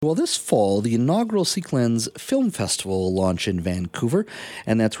Well, this fall, the inaugural Sikh Lens Film Festival will launch in Vancouver,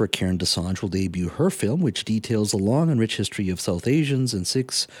 and that's where Karen Desange will debut her film, which details the long and rich history of South Asians and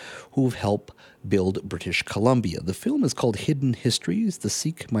Sikhs who've helped build British Columbia. The film is called Hidden Histories, The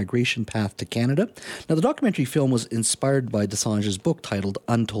Sikh Migration Path to Canada. Now, the documentary film was inspired by Desange's book titled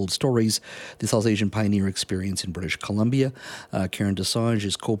Untold Stories, The South Asian Pioneer Experience in British Columbia. Karen Desange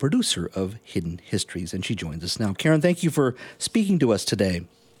is co-producer of Hidden Histories, and she joins us now. Karen, thank you for speaking to us today.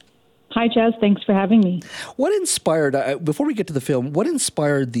 Hi, Jazz. Thanks for having me. What inspired, before we get to the film, what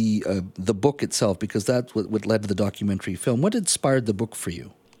inspired the book itself? Because that's what led to the documentary film. What inspired the book for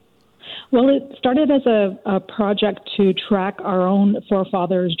you? Well, it started as a project to track our own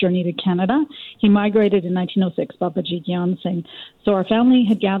forefather's journey to Canada. He migrated in 1906, Babaji Gyan Singh. So our family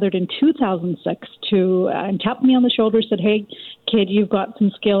had gathered in 2006 and tapped me on the shoulder, said, "Hey, kid, you've got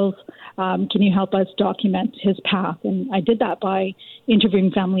some skills. Can you help us document his path?" And I did that by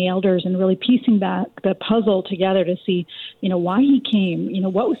interviewing family elders and really piecing the puzzle together to see, why he came,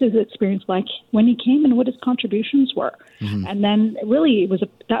 what was his experience like when he came and what his contributions were. Mm-hmm. And then really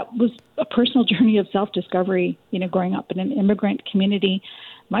that was a personal journey of self-discovery, growing up in an immigrant community.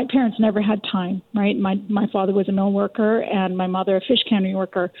 My parents never had time, right? My father was a mill worker and my mother a fish cannery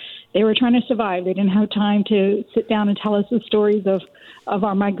worker. They were trying to survive. They didn't have time to sit down and tell us the stories of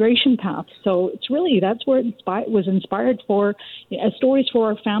our migration path. So it's really, that's where it was inspired for, as stories for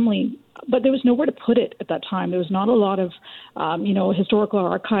our family. But there was nowhere to put it at that time. There was not a lot of, historical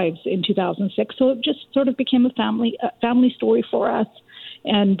archives in 2006. So it just sort of became a family story for us.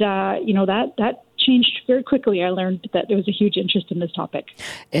 And, that changed very quickly. I learned that there was a huge interest in this topic.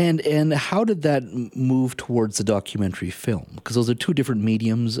 And how did that move towards the documentary film? Because those are two different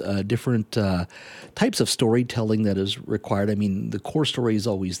mediums, different types of storytelling that is required. I mean, the core story is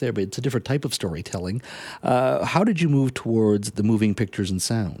always there, but it's a different type of storytelling. How did you move towards the moving pictures and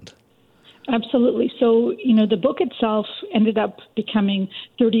sound? Absolutely. So, the book itself ended up becoming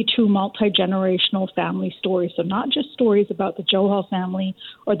 32 multi-generational family stories. So not just stories about the Johal family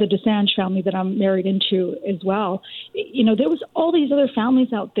or the Desange family that I'm married into as well. There was all these other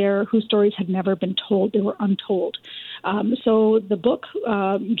families out there whose stories had never been told. They were untold. So the book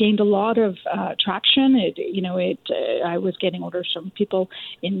gained a lot of traction. I was getting orders from people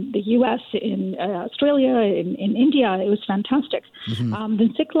in the U.S., in Australia, in India. It was fantastic. Mm-hmm.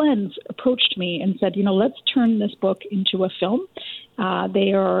 Then Sikh Lens approached me and said, let's turn this book into a film.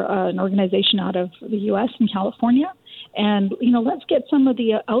 They are an organization out of the U.S. and California. And, let's get some of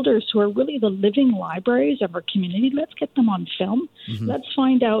the elders who are really the living libraries of our community. Let's get them on film. Mm-hmm. Let's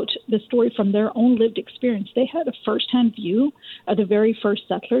find out the story from their own lived experience. They had a firsthand view of the very first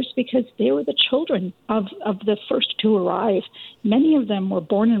settlers because they were the children of the first to arrive. Many of them were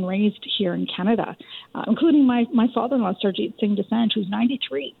born and raised here in Canada, including my father-in-law, Sarjeet Singh Desange, who's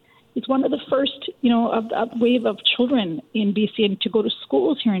 93. It's one of the first, of a wave of children in BC and to go to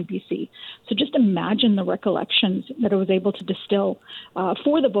schools here in BC. So just imagine the recollections that I was able to distill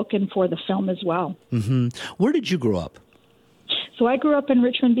for the book and for the film as well. Mm-hmm. Where did you grow up? So I grew up in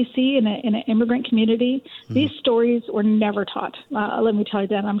Richmond, BC, in an immigrant community. Mm-hmm. These stories were never taught. Let me tell you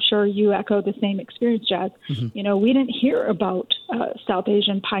that. I'm sure you echo the same experience, Jazz. Mm-hmm. We didn't hear about South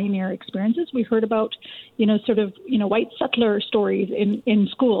Asian pioneer experiences. We heard about, white settler stories in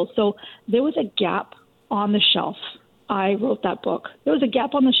school. So there was a gap on the shelf. I wrote that book. There was a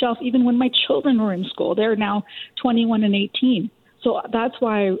gap on the shelf even when my children were in school. They're now 21 and 18. So that's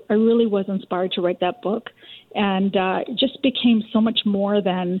why I really was inspired to write that book. And it just became so much more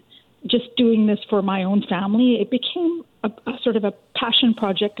than just doing this for my own family. It became a sort of a passion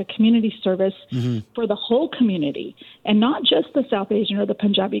project, a community service mm-hmm. for the whole community, and not just the South Asian or the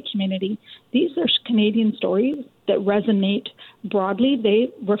Punjabi community. These are Canadian stories that resonate broadly.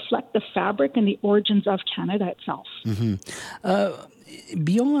 They reflect the fabric and the origins of Canada itself. Mm-hmm.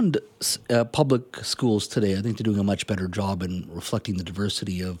 Beyond public schools today, I think they're doing a much better job in reflecting the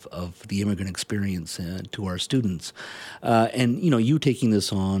diversity of the immigrant experience to our students. And, you taking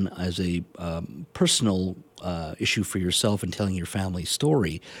this on as a personal issue for yourself and telling your family's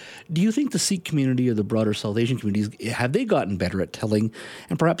story, do you think the Sikh community or the broader South Asian communities, have they gotten better at telling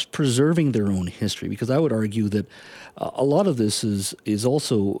and perhaps preserving their own history? Because I would argue that a lot of this is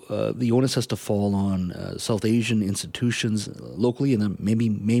also the onus has to fall on South Asian institutions locally, and may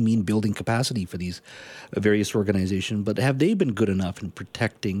mean building capacity for these various organizations. But have they been good enough in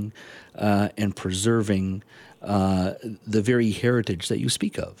protecting and preserving the very heritage that you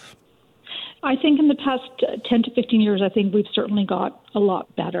speak of? I think in the past 10 to 15 years, I think we've certainly got a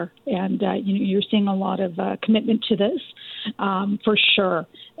lot better. And, you're seeing a lot of commitment to this, for sure.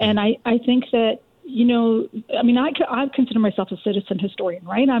 And I think that, I mean, I consider myself a citizen historian,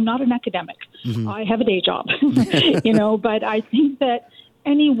 right? I'm not an academic. Mm-hmm. I have a day job, but I think that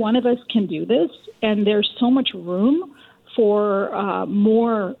any one of us can do this, and there's so much room for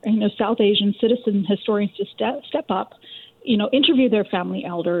more, South Asian citizen historians to step up, interview their family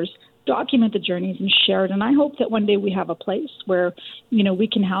elders, document the journeys and share it. And I hope that one day we have a place where, we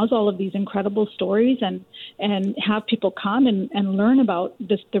can house all of these incredible stories and have people come and learn about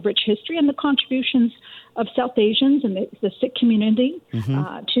the rich history and the contributions of South Asians and the Sikh community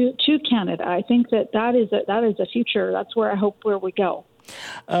to Canada. I think that is a future. That's where I hope where we go.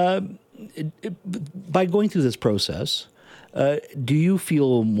 By going through this process, do you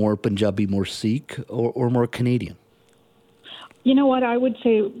feel more Punjabi, more Sikh, or more Canadian? You know what? I would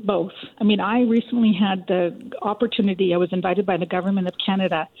say both. I mean, I recently had the opportunity, I was invited by the government of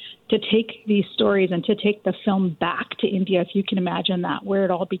Canada to take these stories and to take the film back to India, if you can imagine that, where it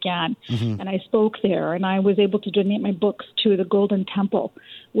all began. Mm-hmm. And I spoke there, and I was able to donate my books to the Golden Temple,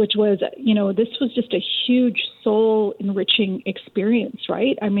 which was, this was just a huge soul-enriching experience,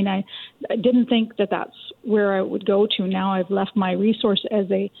 right? I mean, I didn't think that that's where I would go to. Now I've left my resource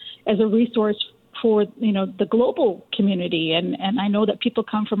as a resource for the global community, and I know that people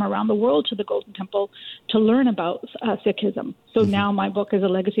come from around the world to the Golden Temple to learn about Sikhism. So now my book is a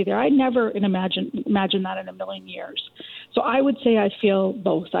legacy there. I never imagined that in a million years. So I would say I feel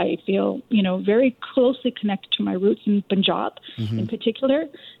both. I feel very closely connected to my roots in Punjab in particular,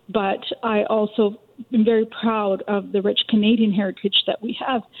 but I also am very proud of the rich Canadian heritage that we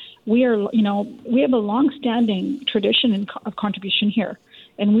have. We have a long-standing tradition of contribution here.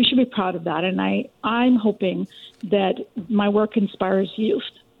 And we should be proud of that. And I'm hoping that my work inspires youth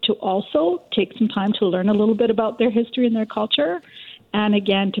to also take some time to learn a little bit about their history and their culture. And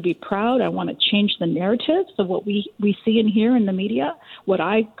again, to be proud, I want to change the narratives of what we see and hear in the media. What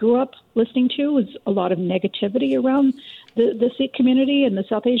I grew up listening to was a lot of negativity around the Sikh community and the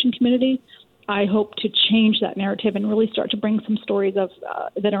South Asian community. I hope to change that narrative and really start to bring some stories of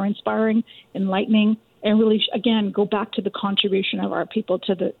that are inspiring, enlightening, and really, again, go back to the contribution of our people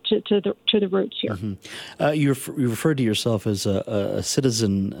to the roots here. Mm-hmm. You referred to yourself as a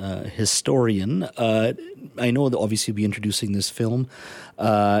citizen historian. I know that obviously you'll be introducing this film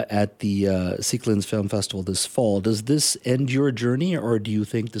at the Sikhlands Film Festival this fall. Does this end your journey, or do you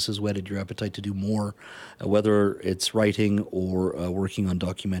think this has whetted your appetite to do more, whether it's writing or working on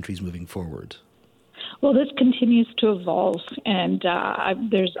documentaries moving forward? Well, this continues to evolve, and I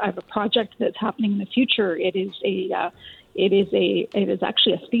have a project that's happening in the future. It is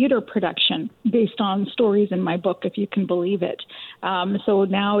actually a theater production based on stories in my book, if you can believe it. So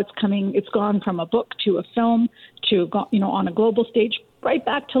now it's gone from a book to a film to on a global stage, right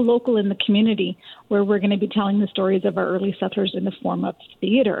back to local in the community, where we're going to be telling the stories of our early settlers in the form of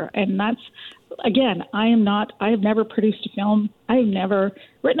theater. And that's, again, I have never produced a film. I have never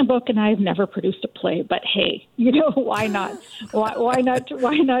written a book, and I have never produced a play. But hey, why not? Why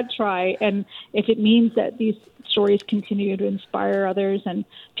not try? And if it means that these stories continue to inspire others and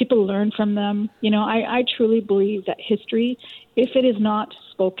people learn from them, I truly believe that history, if it is not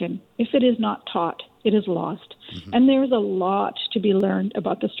spoken, if it is not taught, it is lost. Mm-hmm. And there's a lot to be learned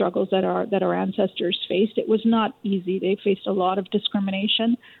about the struggles that our ancestors faced. It was not easy. They faced a lot of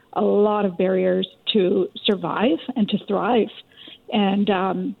discrimination, a lot of barriers to survive and to thrive.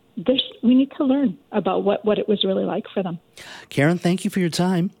 And we need to learn about what it was really like for them. Karen, thank you for your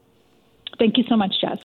time. Thank you so much, Jazz.